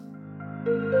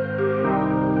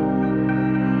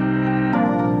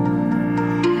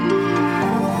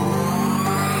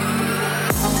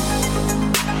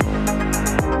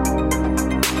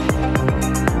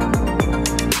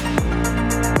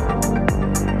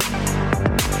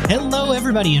Hello,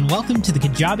 everybody, and welcome to the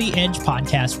Kajabi Edge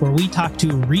podcast, where we talk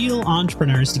to real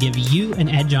entrepreneurs to give you an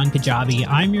edge on Kajabi.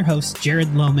 I'm your host, Jared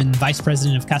Lohman, Vice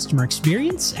President of Customer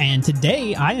Experience, and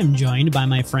today I am joined by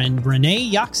my friend Renee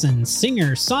Yoxon,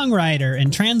 singer, songwriter,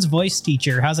 and trans voice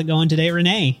teacher. How's it going today,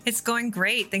 Renee? It's going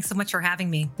great. Thanks so much for having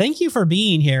me. Thank you for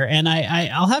being here. And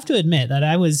I'll have to admit that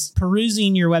I was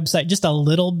perusing your website just a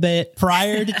little bit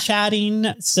prior to chatting.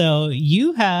 So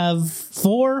you have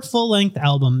 4 full-length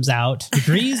albums out,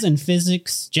 Degrees in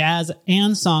Physics, Jazz,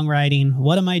 and Songwriting.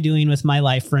 What am I doing with my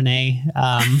life, Renee?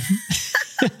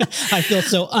 I feel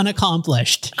so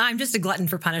unaccomplished. I'm just a glutton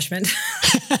for punishment.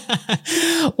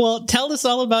 Well, tell us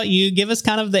all about you. Give us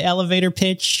kind of the elevator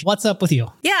pitch. What's up with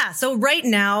you? Yeah. So right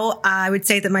now, I would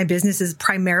say that my business is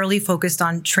primarily focused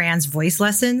on trans voice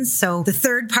lessons. So the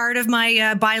third part of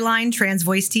my byline, trans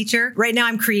voice teacher. Right now,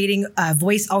 I'm creating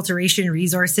voice alteration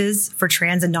resources for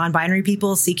trans and non-binary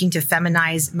people seeking to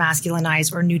feminize,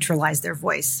 masculinize, or neutralize their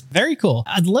voice. Very cool.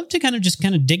 I'd love to kind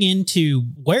of dig into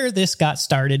where this got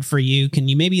started for you. Can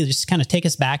you maybe just kind of take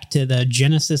us back to the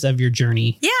genesis of your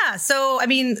journey? Yeah. So, I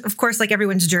mean, of course, like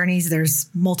everyone's journeys, there's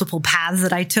multiple paths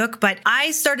that I took, but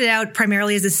I started out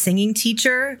primarily as a singing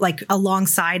teacher, like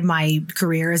alongside my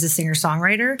career as a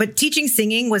singer-songwriter. But teaching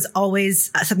singing was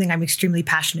always something I'm extremely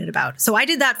passionate about. So I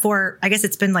did that for, I guess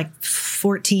it's been like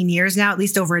 14 years now, at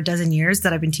least over a dozen years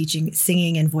that I've been teaching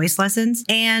singing and voice lessons.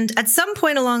 And at some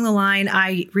point along the line,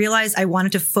 I realized I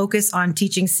wanted to focus on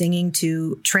teaching singing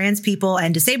to trans people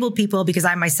and disabled people because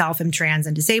I myself am trans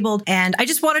and disabled. And I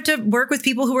just wanted to work with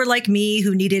people who were like me,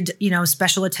 who needed,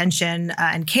 special attention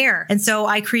and care. And so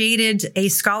I created a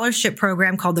scholarship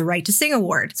program called the Right to Sing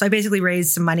Award. So I basically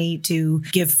raised some money to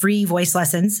give free voice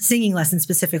lessons, singing lessons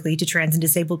specifically to trans and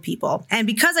disabled people. And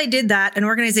because I did that, an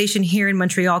organization here in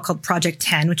Montreal called Project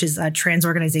 10, which is a trans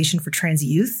organization for trans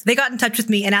youth, they got in touch with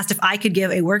me and asked if I could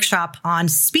give a workshop on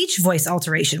speech voice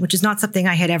alteration, which is not something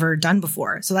I had ever done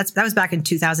before. So that was back in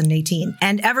 2018.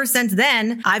 And ever since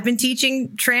then, I've been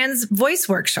teaching trans voice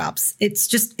workshops. It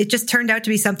just turned out to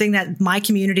be something that my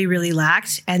community really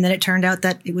lacked. And then it turned out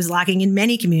that it was lacking in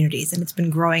many communities, and it's been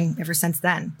growing ever since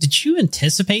then. Did you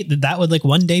anticipate that would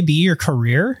one day be your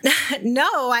career?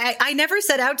 No, I never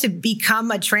set out to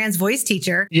become a trans voice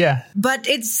teacher. Yeah. But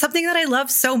it's something that I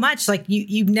love so much. Like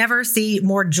you never see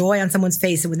more joy on someone's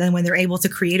face than when they're able to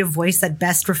create a voice that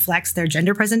best reflects their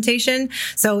gender presentation.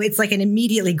 So it's like an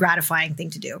immediately gratifying thing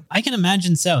to do. I can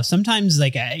imagine so. Sometimes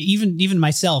even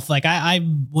myself, I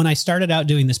when I started out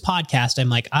doing this podcast, I'm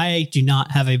like, I do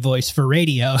not have a voice for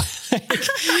radio.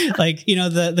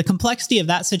 The complexity of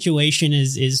that situation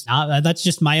is not, that's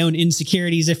just my own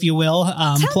insecurities, if you will,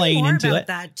 playing into it. Tell me more about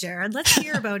that, Jared. Let's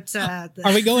hear about.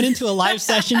 Are we going into a live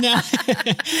session now?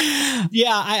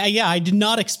 I did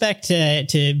not expect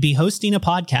to be hosting a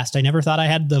podcast. I never thought I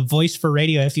had the voice for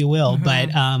radio, if you will.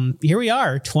 Mm-hmm. But here we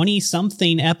are,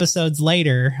 20-something episodes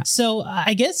later. So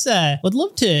I guess would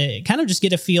love to kind of just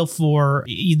get a feel for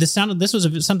the sound of this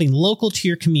was something local to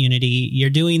your community. You're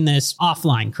doing this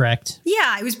offline, correct?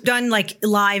 Yeah, it was done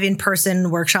live in-person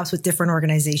workshops with different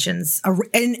organizations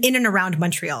in and around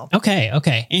Montreal.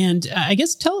 Okay. And I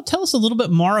guess tell us a little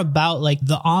bit more about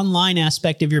the online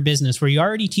aspect of your business. Were you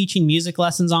already teaching music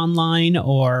lessons online,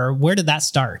 or where did that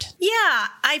start? Yeah,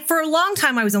 for a long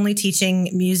time, I was only teaching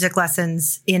music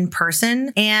lessons in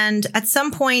person. And at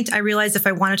some point, I realized if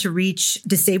I wanted to reach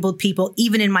disabled people,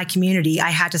 even in my community, I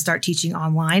had to start teaching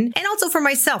online. And also for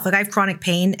myself, I have chronic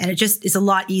pain, and it just is a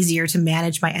lot easier to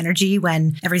manage my energy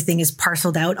when everything is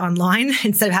parceled out online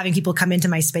instead of having people come into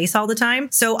my space all the time.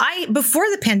 So before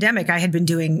the pandemic, I had been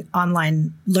doing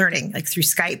online learning, through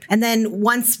Skype. And then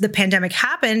once the pandemic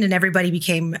happened and everybody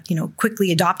became,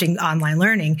 quickly adopting online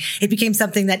learning, it became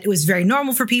something that was very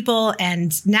normal for people.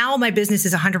 And now my business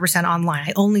is 100% online.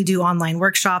 I only do online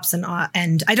workshops, and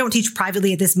I don't teach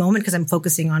privately at this moment because I'm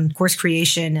focusing on course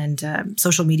creation and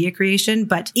social media creation.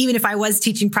 But even if I was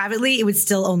teaching privately, it would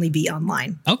still only be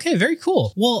online. Okay, very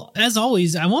cool. Well, as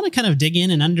always, I want to kind of dig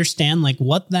in and understand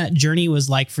what that journey was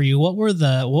like for you. What were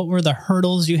the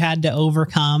hurdles you had to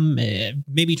overcome?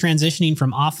 Maybe transitioning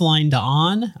from offline to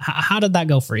on. How did that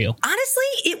go for you?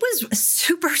 Honestly, it was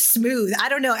super smooth. I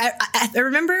don't know. I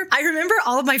remember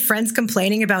all of my friends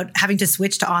complaining about having to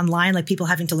switch to online, people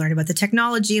having to learn about the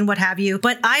technology and what have you.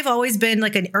 But I've always been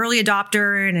an early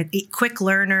adopter and a quick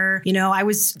learner. I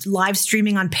was live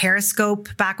streaming on Periscope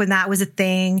back when that was a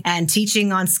thing, and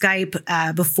teaching on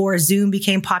Skype before Zoom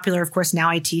became popular. Of course, now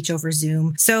I teach over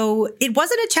Zoom. So it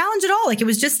wasn't a challenge at all. It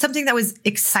was just something that was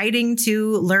exciting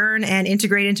to learn and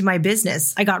integrate into my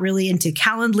business. I got really into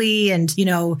Calendly and,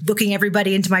 booking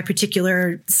everybody into my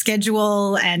particular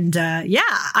schedule. And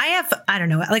I don't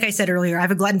know, like I said earlier, I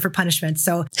have a glutton for punishment.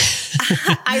 So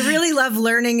I really love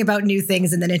learning about new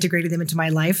things and then integrating them into my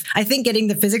life. I think getting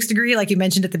the physics degree, like you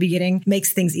mentioned at the beginning,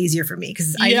 makes things easier for me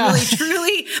because I really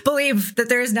truly believe that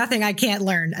there is nothing I can't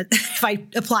learn if I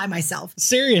apply myself.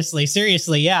 Seriously.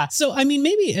 Yeah. So, I mean,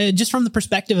 maybe just from the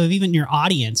perspective of even your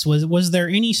audience, was there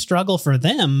any struggle for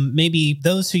them? Maybe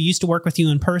those who used to work with you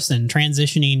in person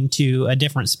transitioning to a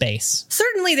different space?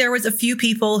 Certainly, there was a few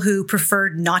people who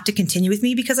preferred not to continue with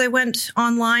me because I went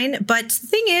online. But the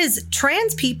thing is,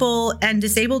 trans people and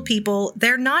disabled people,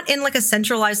 they're not in like a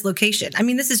centralized location. I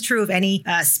mean, this is true of any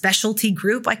specialty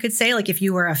group, I could say. Like if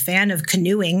you were a fan of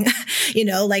canoeing,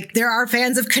 like there are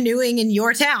fans of canoeing in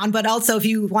your town, but also if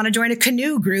you want to join a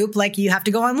canoe group, like you have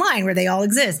to go online where they all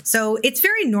exist. So it's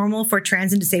very normal for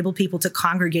trans and disabled people to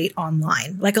congregate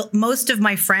online. Like most of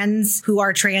my friends who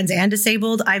are trans and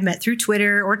disabled, I've met through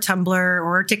Twitter or Tumblr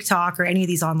or TikTok or any of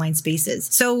these online spaces.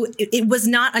 So it was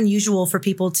not unusual for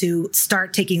people to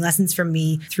start taking lessons from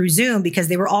me through Zoom because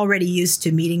they were already used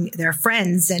to meeting their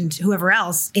friends and whoever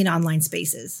else in online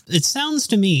spaces. It sounds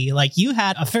to me like you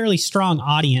had a fairly strong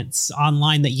audience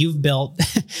online that you've built.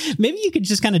 Maybe you could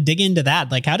just kind of dig into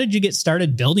that. Like, how did you get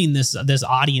started building this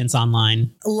audience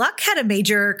online? Luck had a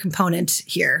major component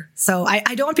here. So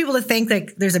I don't want people to think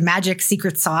like there's a magic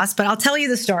secret sauce, but I'll tell you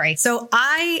the story. So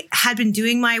I had been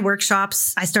doing my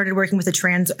workshops. I started working with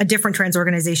a different trans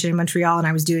organization in Montreal, and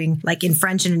I was doing like in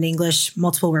French and in English,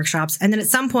 multiple workshops. And then at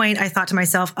some point I thought to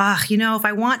myself, if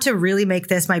I want to really make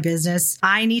this my business,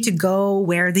 I need to go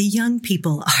where the young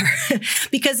people are.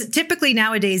 Because typically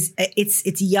nowadays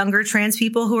it's younger trans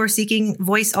people who are seeking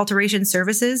voice alteration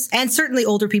services, and certainly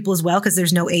older people as well, because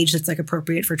there's no age that's like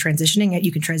appropriate for transitioning.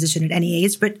 You can transition at any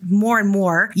age, but more and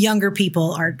more younger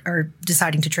people are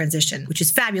deciding to transition, which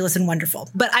is fabulous and wonderful.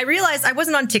 But I realized I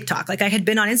wasn't on TikTok. Like I had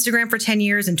been on Instagram for 10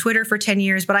 years and Twitter for 10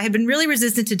 years, but I had been really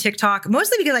resistant to TikTok,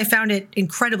 mostly because I found it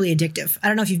incredibly addictive. I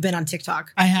don't know if you've been on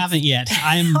TikTok. I haven't yet.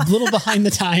 I'm a little behind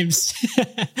the times.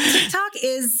 TikTok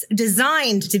is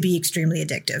designed to be extremely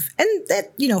addictive, and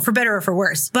that, for better or for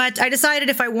worse. But I decided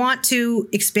if I want to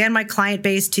expand my client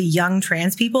base to young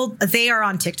trans people, they are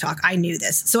on TikTok. I knew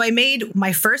this. So I made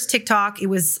my first TikTok. It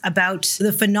was about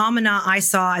the phenomena I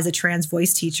saw as a trans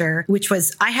voice teacher, which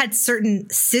was I had certain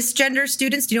cisgender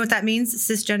students. Do you know what that means?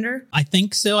 Cisgender? I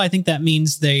think so. I think that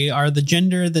means they are the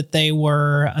gender that they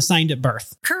were assigned at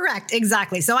birth. Correct.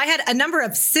 Exactly. So I had a number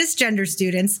of cisgender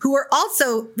students who were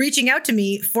also reaching out to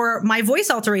me for my voice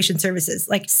alteration services,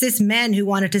 like cis men who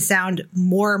wanted to sound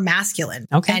more masculine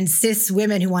and cis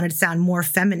women who wanted to sound more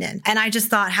feminine. And I just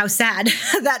thought how sad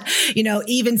that,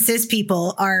 even cis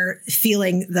people are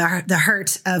feeling the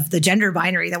hurt of the gender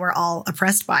binary that we're all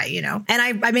oppressed by, And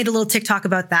I made a little TikTok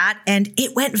about that, and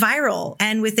it went viral.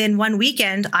 And within one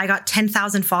weekend, I got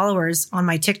 10,000 followers on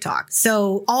my TikTok.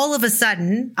 So all of a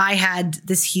sudden, I had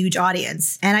this huge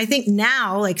audience. And I think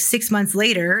now, like 6 months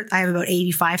later, I have about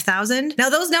 85,000. Now,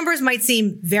 those numbers might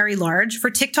seem very large. For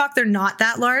TikTok, they're not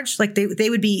that large. Like they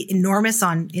would be enormous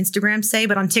on Instagram, say,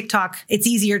 but on TikTok, it's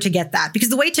easier to get that because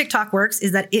the way TikTok works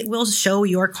is that it will show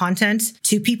your content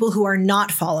to people who are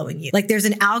not following you. Like there's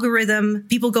an algorithm.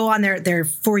 People go on their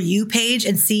For You page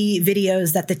and see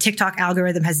videos that the TikTok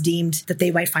algorithm has deemed that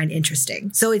they might find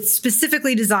interesting. So it's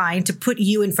specifically designed to put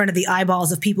you in front of the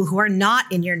eyeballs of people who are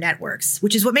not in your networks,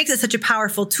 which is what makes it such a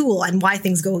powerful tool and why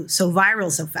things go so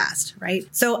viral so fast, right?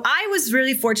 So I was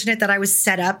really fortunate that I was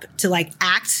set up to like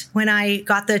act when I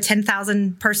got the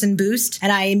 10,000 person boost.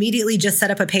 And I immediately just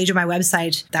set up a page on my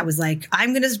website that was like,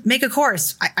 I'm going to make a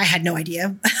course. I had no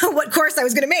idea what course I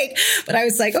was going to make, but I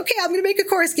was like, okay, I'm going to make a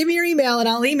course. Give me your email and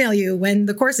I'll email you when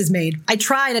the course is made. I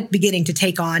tried at the beginning to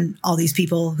take on all these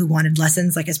people who wanted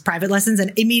lessons, like as private lessons.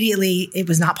 And immediately it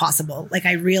was not possible. Like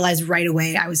I realized right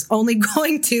away, I was only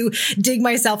going to dig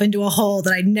myself into a hole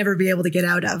that I'd never be able to get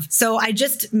out of. So I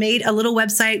just made a little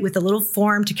website with a little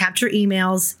form to capture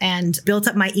emails and built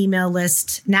up my email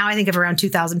list. Now I think of around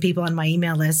 2,000 people on my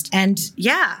email list. And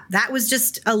yeah, that was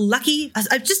just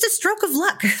just a stroke of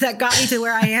luck that got me to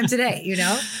where I am today,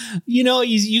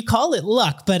 You call it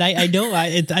luck, but I don't,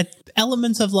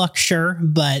 elements of luck, sure,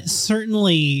 but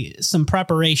certainly some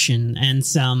preparation and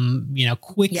some,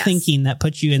 quick thinking that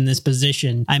puts you in this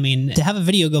position. I mean, to have a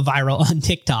video go viral on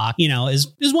TikTok,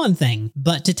 is one thing,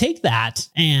 but to take that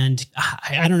and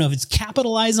I don't know if it's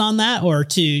capitalize on that or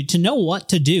to know what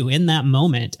to do in that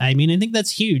moment. I mean, I think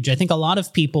that's huge. I think a lot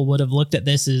of people would have looked at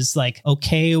this as like,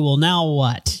 okay, well now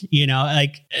what?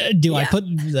 I put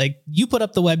you put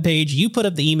up the webpage, you put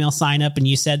up the email sign up and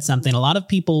you said something. A lot of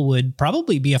people would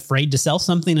probably be afraid to sell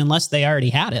something unless they already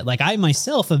had it. Like I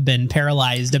myself have been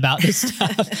paralyzed about this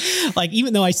stuff. Like,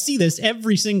 even though I see this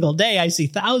every single day, I see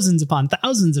thousands upon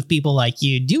thousands of people like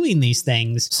you doing these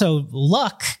things. So So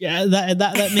luck,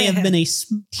 that may have been a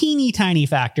teeny tiny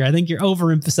factor. I think you're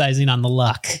overemphasizing on the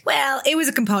luck. Well, it was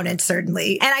a component,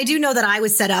 certainly. And I do know that I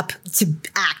was set up to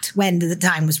act when the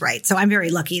time was right. So I'm very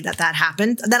lucky that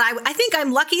happened. That I think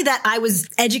I'm lucky that I was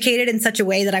educated in such a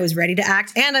way that I was ready to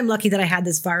act. And I'm lucky that I had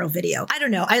this viral video. I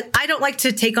don't know. I don't like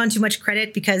to take on too much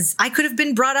credit because I could have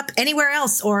been brought up anywhere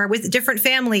else or with a different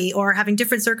family or having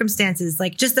different circumstances.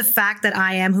 Like just the fact that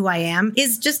I am who I am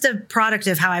is just a product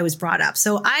of how I was brought up.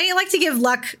 So I like to give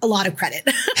luck a lot of credit.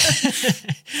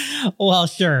 Well,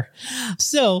 sure.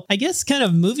 So I guess kind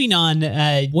of moving on,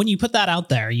 when you put that out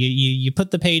there, you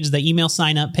put the email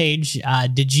sign up page.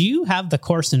 Did you have the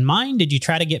course in mind? Did you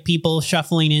try to get people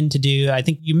shuffling in to do? I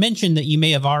think you mentioned that you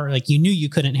may have already, like you knew you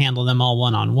couldn't handle them all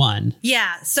one-on-one.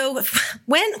 Yeah. So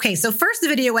first the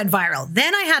video went viral.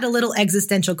 Then I had a little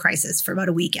existential crisis for about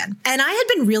a weekend. And I had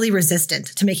been really resistant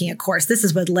to making a course. This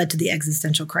is what led to the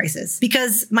existential crisis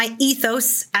because my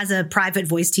ethos as a private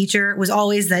voice teacher was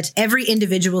always that every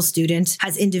individual student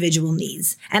has individual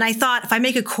needs. And I thought if I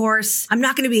make a course, I'm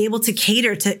not going to be able to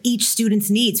cater to each student's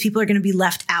needs. People are going to be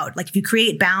left out. Like if you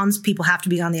create bounds, people have to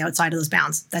be on the outside of those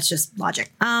bounds. That's just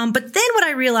logic. But then what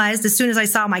I realized as soon as I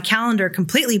saw my calendar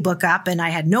completely book up and I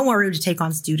had no more room to take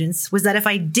on students was that if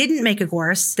I didn't make a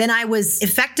course, then I was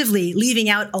effectively leaving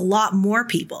out a lot more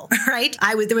people, right?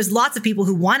 There was lots of people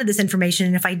who wanted this information.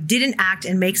 And if I didn't act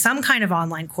and make some kind of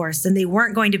online course, then they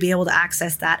weren't going to be able to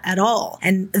access that at all.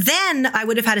 And then I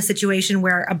would have had a situation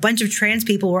where a bunch of trans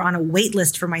people were on a wait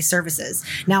list for my services.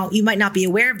 Now, you might not be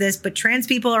aware of this, but trans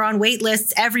people are on wait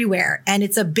lists everywhere. And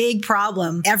it's a big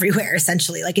problem everywhere,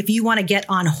 essentially. Like if you want to get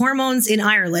on hormones in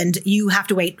Ireland, you have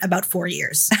to wait about 4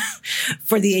 years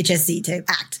for the HSC to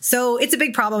act. So it's a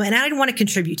big problem. And I didn't want to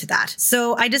contribute to that.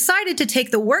 So I decided to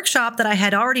take the workshop that I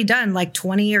had already done like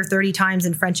 20 or 30 times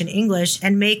in French and English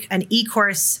and make an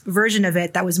e-course version of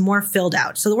it that was more filled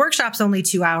out. So the workshop's only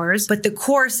 2 hours, but the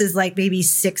course is like maybe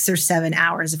 6 or 7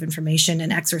 hours of information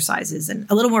and exercises and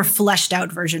a little more fleshed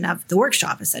out version of the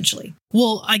workshop, essentially.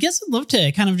 Well, I guess I'd love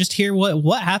to kind of just hear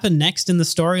what happened next in the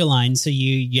storyline. So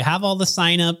you have all the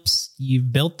signups,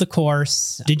 you've built the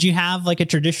course. Did you have like a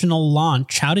traditional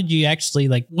launch? How did you actually,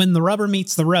 like when the rubber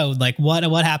meets the road, like what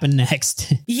happened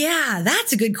next? Yeah,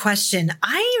 that's a good question.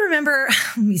 I remember,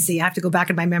 let me see, I have to go back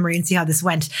in my memory and see how this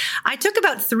went. I took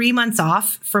about 3 months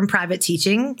off from private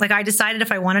teaching. Like I decided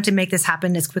if I wanted to make this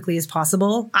happen as quickly as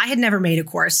possible. I had never made a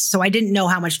course, so I didn't know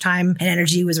how much time and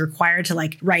energy was required to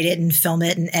like write it and film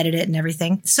it and edit it and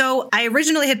everything. So I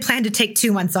originally had planned to take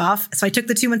 2 months off. So I took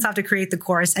the 2 months off to create the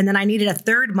course. And then I needed a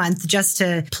third month just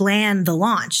to plan the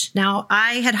launch. Now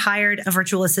I had hired a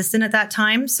virtual assistant at that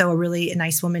time. So a really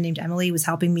nice woman named Emily was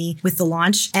helping me with the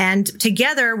launch. And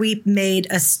together we made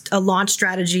a launch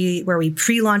strategy where we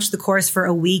pre-launched the course for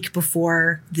a week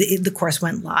before the course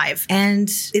went live.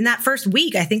 And in that first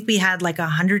week, I think we had like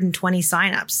 120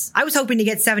 signups. I was hoping to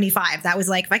get 75. That was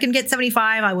like, if I can get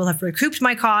 75, I will have recouped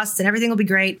my costs and everything will be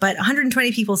great. But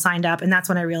 120 people signed up. And that's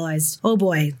when I realized, oh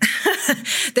boy,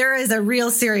 there is a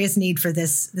real serious need for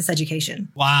this education.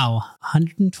 Wow.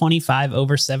 125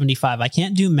 over 75. I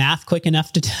can't do math quick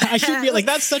enough to, I should be like,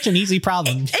 that's such an easy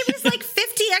problem. It was like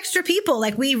 50 extra people.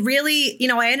 Like we really,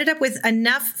 I ended up with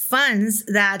enough funds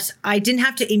that I didn't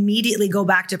have to immediately go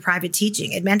back to private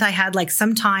teaching. It meant I had like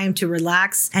some time to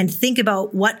relax and think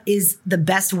about what is the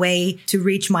best way to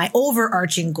reach my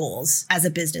overarching goals as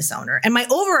a business owner. And my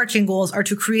overarching goals are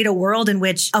to create a world in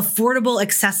which affordable,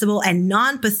 accessible, and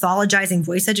non-pathologizing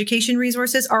voice education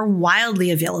resources are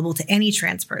wildly available to any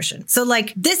trans person. So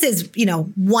like this is,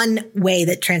 one way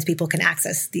that trans people can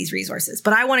access these resources,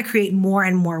 but I want to create more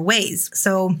and more ways.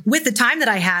 So with the time that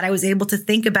I had, I was able to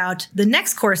think about the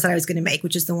next course that I was going to make,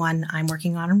 which is the one I'm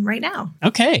working on right now.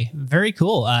 Okay. Very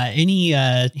cool. Any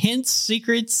hints,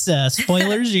 secrets,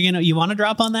 spoilers you want to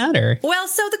drop on that or? Well,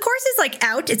 so the course is like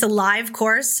out. It's a live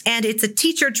course and it's a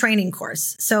teacher training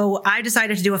course. So I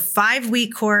decided to do a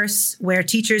 5-week course where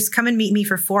teachers come and meet me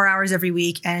for 4 hours every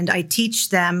week. And I teach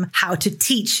them how to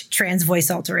teach trans voice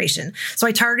alteration. So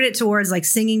I target it towards like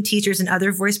singing teachers and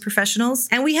other voice professionals.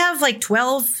 And we have like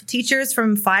 12 teachers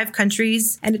from 5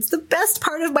 countries. And it's the best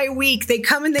part of my week. They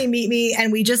come and they meet me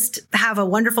and we just have a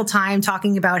wonderful time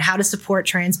talking about how to support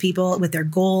trans people with their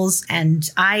goals. And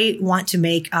I want to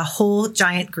make a whole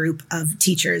giant group of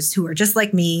teachers who are just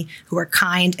like me, who are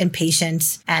kind and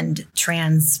patient and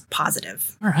trans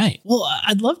positive. All right. Well,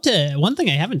 I'd love to, one thing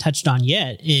I haven't touched on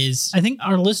yet is I think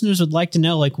our listeners would like to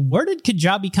know, like, where did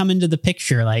Kajabi come into the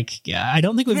picture? Like, I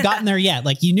don't think we've gotten there yet.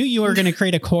 Like, you knew you were going to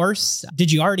create a course.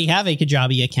 Did you already have a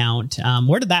Kajabi account?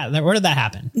 Where did that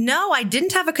happen? No, I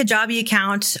didn't have a Kajabi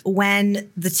account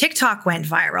when the TikTok went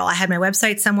viral. I had my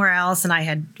website somewhere else, and I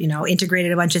had,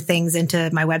 integrated a bunch of things into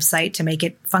my website to make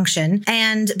it function.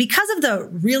 And because of the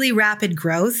really rapid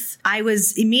growth, I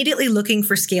was immediately looking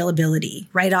for scalability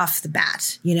right off the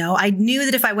bat. I knew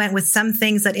that if I went with some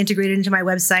things that integrated into my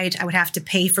website, I would have to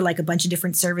pay for like a bunch of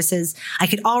different services. I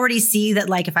could already see that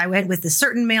like if I went with a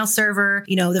certain mail server,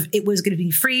 it was going to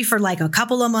be free for like a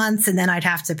couple of months, and then I'd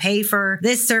have to pay for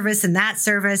this service and that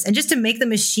service. And just to make the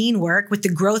machine work with the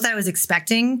growth I was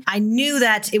expecting, I knew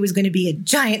that it was going to be a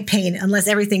giant pain unless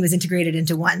everything was integrated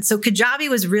into one. So Kajabi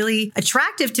was really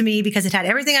attractive to me because it had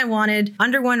everything I wanted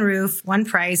under one roof, one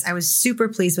price. I was super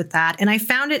pleased with that. And I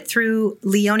found it through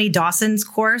Leonie Dawson's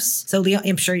course. So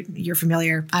I'm sure you're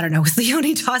familiar, I don't know, with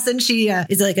Leonie Dawson. She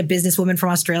is like a businesswoman from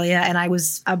Australia, and I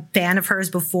was a fan of hers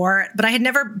before, but I had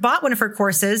never bought one of her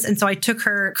courses. And so I took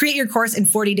her Create Your Course in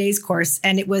 40 Days course,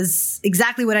 and it was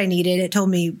exactly what I needed. It told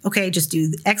me, okay, just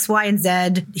do X, Y, and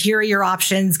Z. Here are your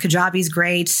options. Kajabi's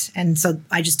great. And so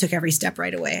I just took every step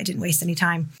right away. I didn't waste any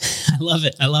time. I love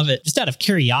it. I love it. Just out of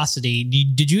curiosity,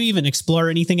 did you even explore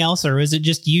anything else, or is it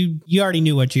just you already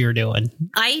knew what you were doing?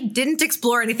 I didn't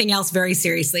explore anything else very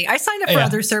seriously. I signed up for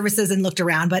other services and looked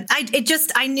around, but I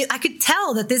could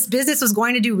tell that this business was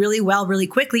going to do really well really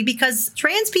quickly because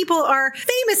trans people are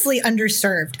famously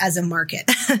underserved as a market.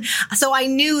 So I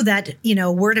knew that,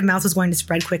 word of mouth was going to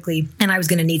spread quickly, and I was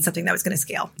going to need something that was going to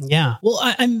scale. Yeah. Well,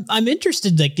 I'm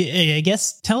interested, like, I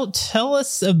guess, tell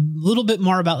us a little bit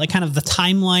more about like kind of the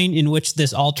timeline in which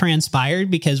this all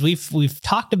transpired, because we've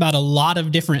talked about a lot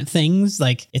of different things.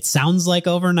 Like, it sounds like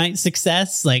overnight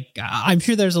success. Like, I'm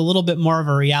sure there's a little bit more of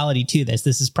a reality to this.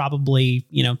 This is probably,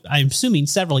 I'm assuming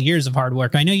several years of hard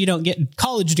work. I know you don't get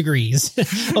college degrees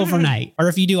overnight, or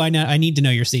if you do, I need to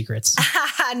know your secrets.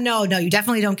 No, you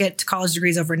definitely don't get college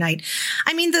degrees overnight.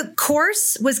 I mean, the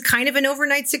course was kind of an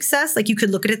overnight success. Like, you could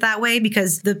look at it that way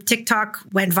because the TikTok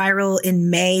went viral in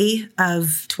May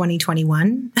of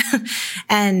 2021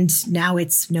 and now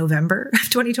it's November of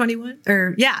 2021.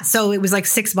 So it was like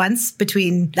 6 months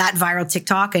between that viral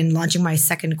TikTok and launching my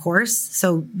second course.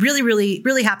 So really, really,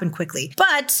 really happened quickly.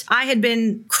 But I had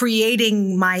been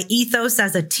creating my ethos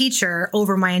as a teacher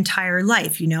over my entire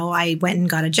life. I went and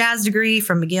got a jazz degree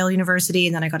from McGill University,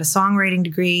 and then I got a songwriting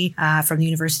degree from the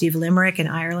University of Limerick in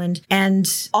Ireland. And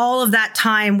all of that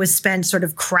time was spent sort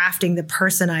of crafting the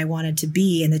person I wanted to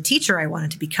be and the teacher I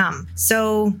wanted to become.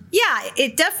 So yeah,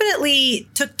 it definitely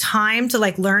took time to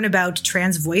like learn about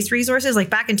trans voice resources. Like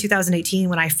back in 2018,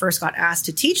 when I first got asked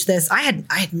to teach this, I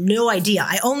had no idea.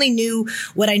 I only knew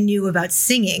what I knew about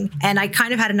singing. And I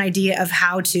kind of had an idea of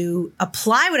how to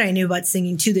apply what I knew about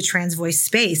singing to the trans voice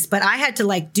space. But I had to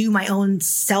like do my own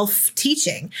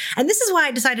self-teaching. And this is why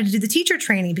I decided to do the teacher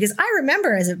training, because I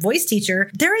remember as a voice teacher,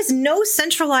 there is no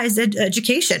centralized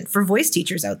education for voice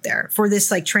teachers out there for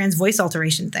this like trans voice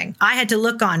alteration thing. I had to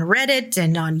look on Reddit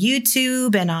and on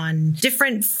YouTube and on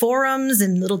different forums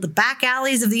and the back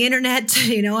alleys of the internet,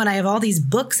 and I have all these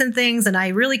books and things. And I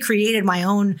really created my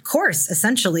own course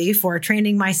essentially for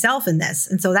training myself in this.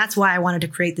 And so that's why I wanted to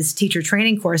create this teacher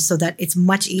training course so that it's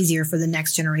much easier for the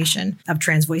next generation of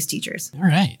trans voice teachers. All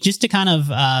right. Just to kind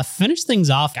of finish things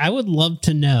off, I would love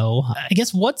to know, I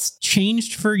guess, what's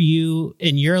changed for you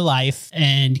in your life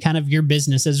and kind of your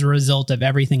business as a result of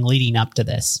everything leading up to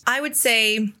this? I would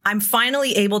say I'm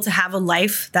finally able to have a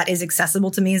life that is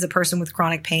accessible to me as a person with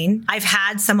chronic pain. I've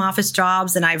had some office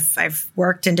jobs and I've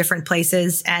worked in different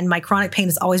places, and my chronic pain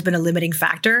has always been a limiting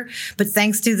factor. But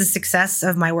thanks to the success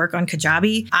of my work on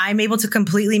Kajabi, I'm able to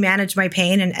completely manage my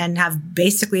pain and have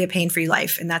basically a pain-free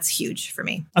life. And that's huge for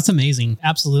me. That's amazing.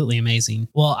 Absolutely amazing.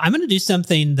 Well, I'm going to do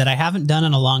something that I haven't done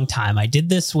in a long time. I did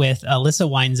this with Alyssa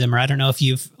Weinzimmer. I don't know if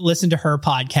you've listened to her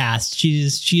podcast.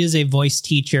 She is a voice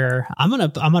teacher. I'm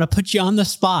gonna put you on the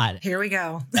spot. Here we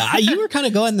go. You were kind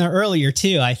of going there earlier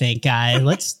too, I think.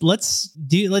 Let's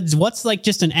what's like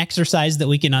just an exercise that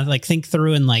we can like think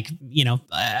through, and like,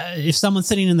 if someone's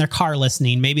sitting in their car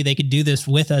listening, maybe they could do this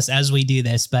with us as we do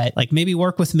this, but like maybe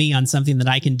work with me on something that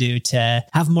I can do to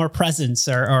have more presence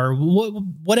or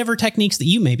whatever techniques that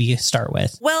you maybe start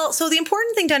with. Well, so the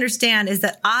important thing to understand is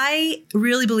that I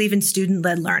really believe in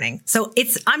student-led learning. So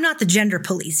I'm not the gender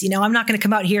police. I'm not going to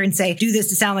come out here and say, do this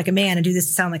to sound like a man and do this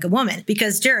to sound like a woman.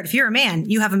 Because Jared, if you're a man,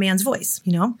 you have a man's voice,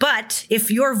 But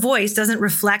if your voice doesn't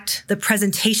reflect the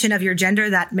presentation of your gender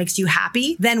that makes you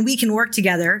happy, then we can work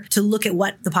together to look at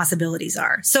what the possibilities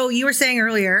are. So you were saying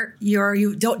earlier,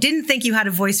 you didn't think you had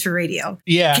a voice for radio.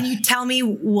 Yeah. Can you tell me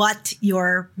what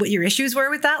your issues were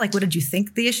with that? Like, what did you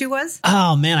think the issue was?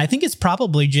 Oh man, I think it's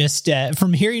probably just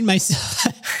from hearing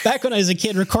myself. back when I was a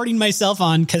kid recording myself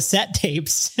on cassette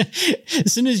tapes,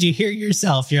 as soon as you hear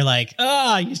yourself, you're like,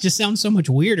 you just sound so much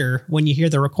weirder when you hear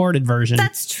the recorded version.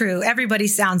 That's true. Everybody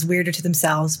sounds weirder to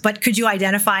themselves. But could you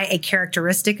identify a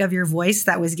characteristic of your voice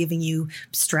that was giving you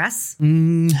stress?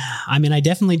 I mean, I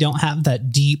definitely don't have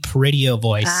that deep radio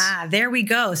voice. There we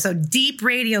go. So deep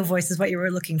radio voice is what you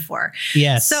were looking for.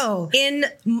 Yes. So in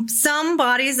some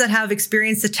bodies that have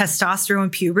experienced the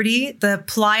testosterone puberty, the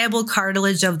pliable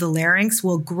cartilage of the larynx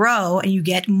will grow and you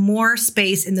get more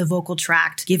space in the vocal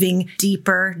tract, giving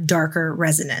deeper, darker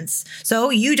resonance. So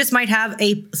you just might have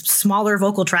a smaller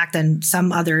vocal tract than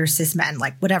some other cis men,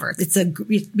 like whatever. It's a,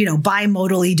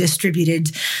 bimodally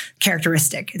distributed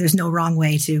characteristic. There's no wrong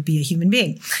way to be a human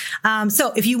being.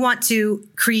 So if you want to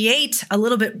create a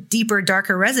little bit deeper,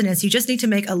 darker resonance, you just need to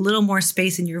make a little more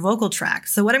space in your vocal tract.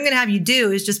 So what I'm going to have you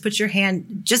do is just put your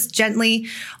hand just gently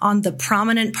on the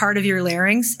prominent part of your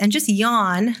larynx and just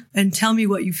yawn and tell me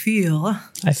what you feel.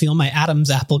 I feel my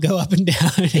Adam's apple go up and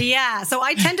down. Yeah. So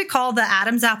I tend to call the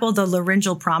Adam's apple the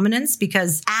laryngeal prominence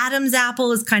because Adam's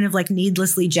apple is kind of like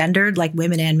needlessly gendered, like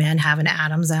women and men have an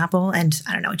Adam's apple. And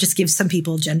I don't know, it just gives some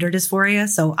people gender dysphoria.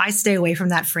 So I stay away from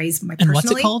that phrase personally. And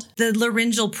what's it called? The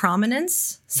laryngeal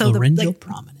prominence. So laryngeal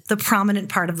prominence. The prominent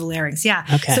part of the larynx. Yeah.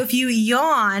 Okay. So if you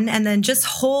yawn and then just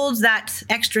hold that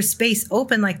extra space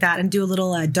open like that and do a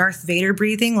little Darth Vader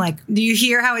breathing, like, do you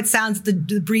hear how it sounds?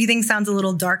 The breathing sounds a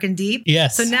little dark and deep.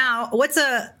 Yes. So now what's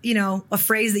a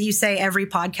phrase that you say every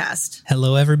podcast?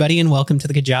 Hello, everybody, and welcome to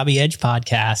the Kajabi Edge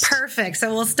podcast. Perfect.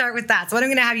 So we'll start with that. So what I'm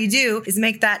going to have you do is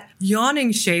make that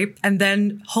yawning shape and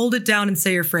then hold it down and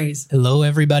say your phrase. Hello,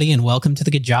 everybody, and welcome to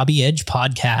the Kajabi Edge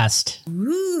podcast.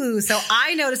 Ooh, so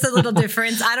I noticed a little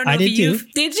difference. I don't know if you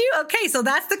did you? Okay, so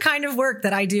that's the kind of work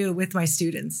that I do with my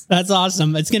students. That's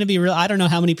awesome. It's going to be real. I don't know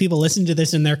how many people listen to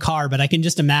this in their car, but I can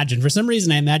just imagine. For some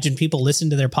reason, I imagine people listen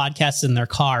to their podcasts in their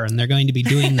car, and they're going to be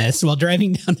doing this while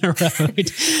driving down the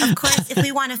road. Of course, if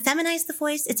we want to feminize the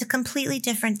voice, it's a completely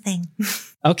different thing.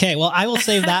 Okay, well, I will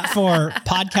save that for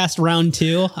podcast round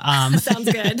 2.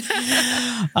 Sounds good.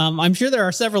 I'm sure there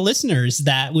are several listeners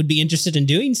that would be interested in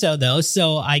doing so, though.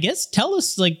 So I guess tell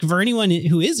us, like, for anyone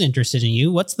who is interested in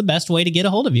you, what's the best way to get a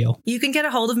hold of you? You can get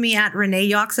a hold of me at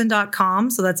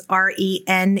reneeyoxon.com. So that's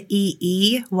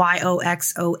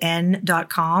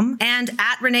RENEEYOXON.com, and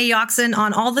at Renee Yoxon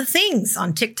on all the things,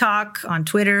 on TikTok, on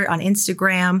Twitter, on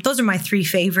Instagram. Those are my 3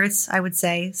 favorites, I would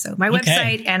say. So my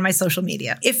website and my social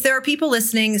media. If there are people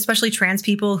listening, especially trans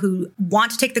people who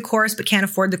want to take the course but can't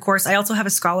afford the course, I also have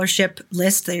a scholarship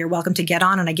list that you're welcome to get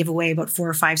on, and I give away about 4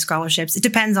 or 5 scholarships. It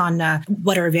depends on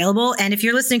what are available. And if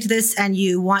you're listening to this and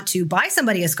you want to buy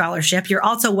somebody a scholarship, you're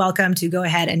also welcome to go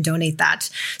ahead and donate that.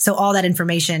 So all that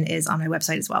information is on my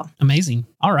website as well. Amazing.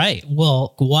 All right.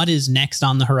 Well, what is next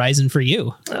on the horizon for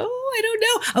you? I don't know.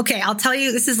 Okay, I'll tell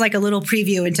you, this is like a little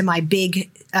preview into my big,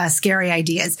 scary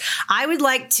ideas. I would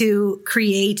like to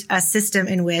create a system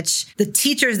in which the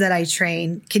teachers that I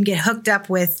train can get hooked up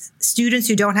with students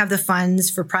who don't have the funds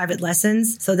for private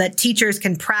lessons so that teachers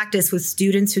can practice with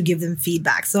students who give them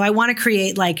feedback. So I want to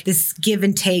create like this give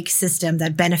and take system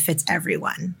that benefits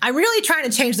everyone. I'm really trying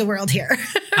to change the world here.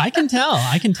 I can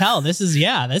tell. This is,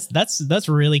 that's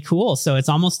really cool. So it's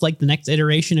almost like the next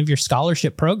iteration of your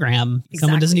scholarship program. Exactly.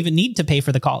 Someone doesn't even need to pay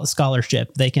for the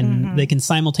scholarship. They can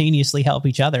simultaneously help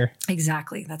each other.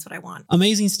 Exactly. That's what I want.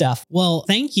 Amazing stuff. Well,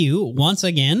 thank you once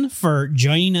again for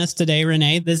joining us today,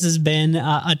 Renee. This has been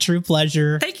a true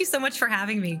pleasure. Thank you so much for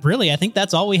having me. Really, I think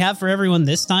that's all we have for everyone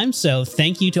this time. So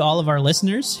thank you to all of our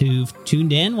listeners who've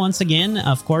tuned in once again.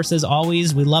 Of course, as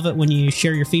always, we love it when you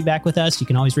share your feedback with us. You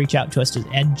can always reach out to us at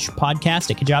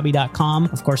edgepodcast@kajabi.com.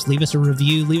 Of course, leave us a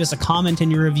review, leave us a comment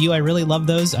in your review. I really love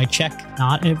those. I check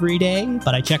not every day,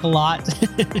 but I check a lot.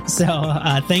 So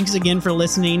thanks again for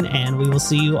listening, and we will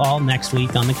see you all next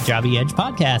week on the Kajabi Edge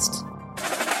podcast.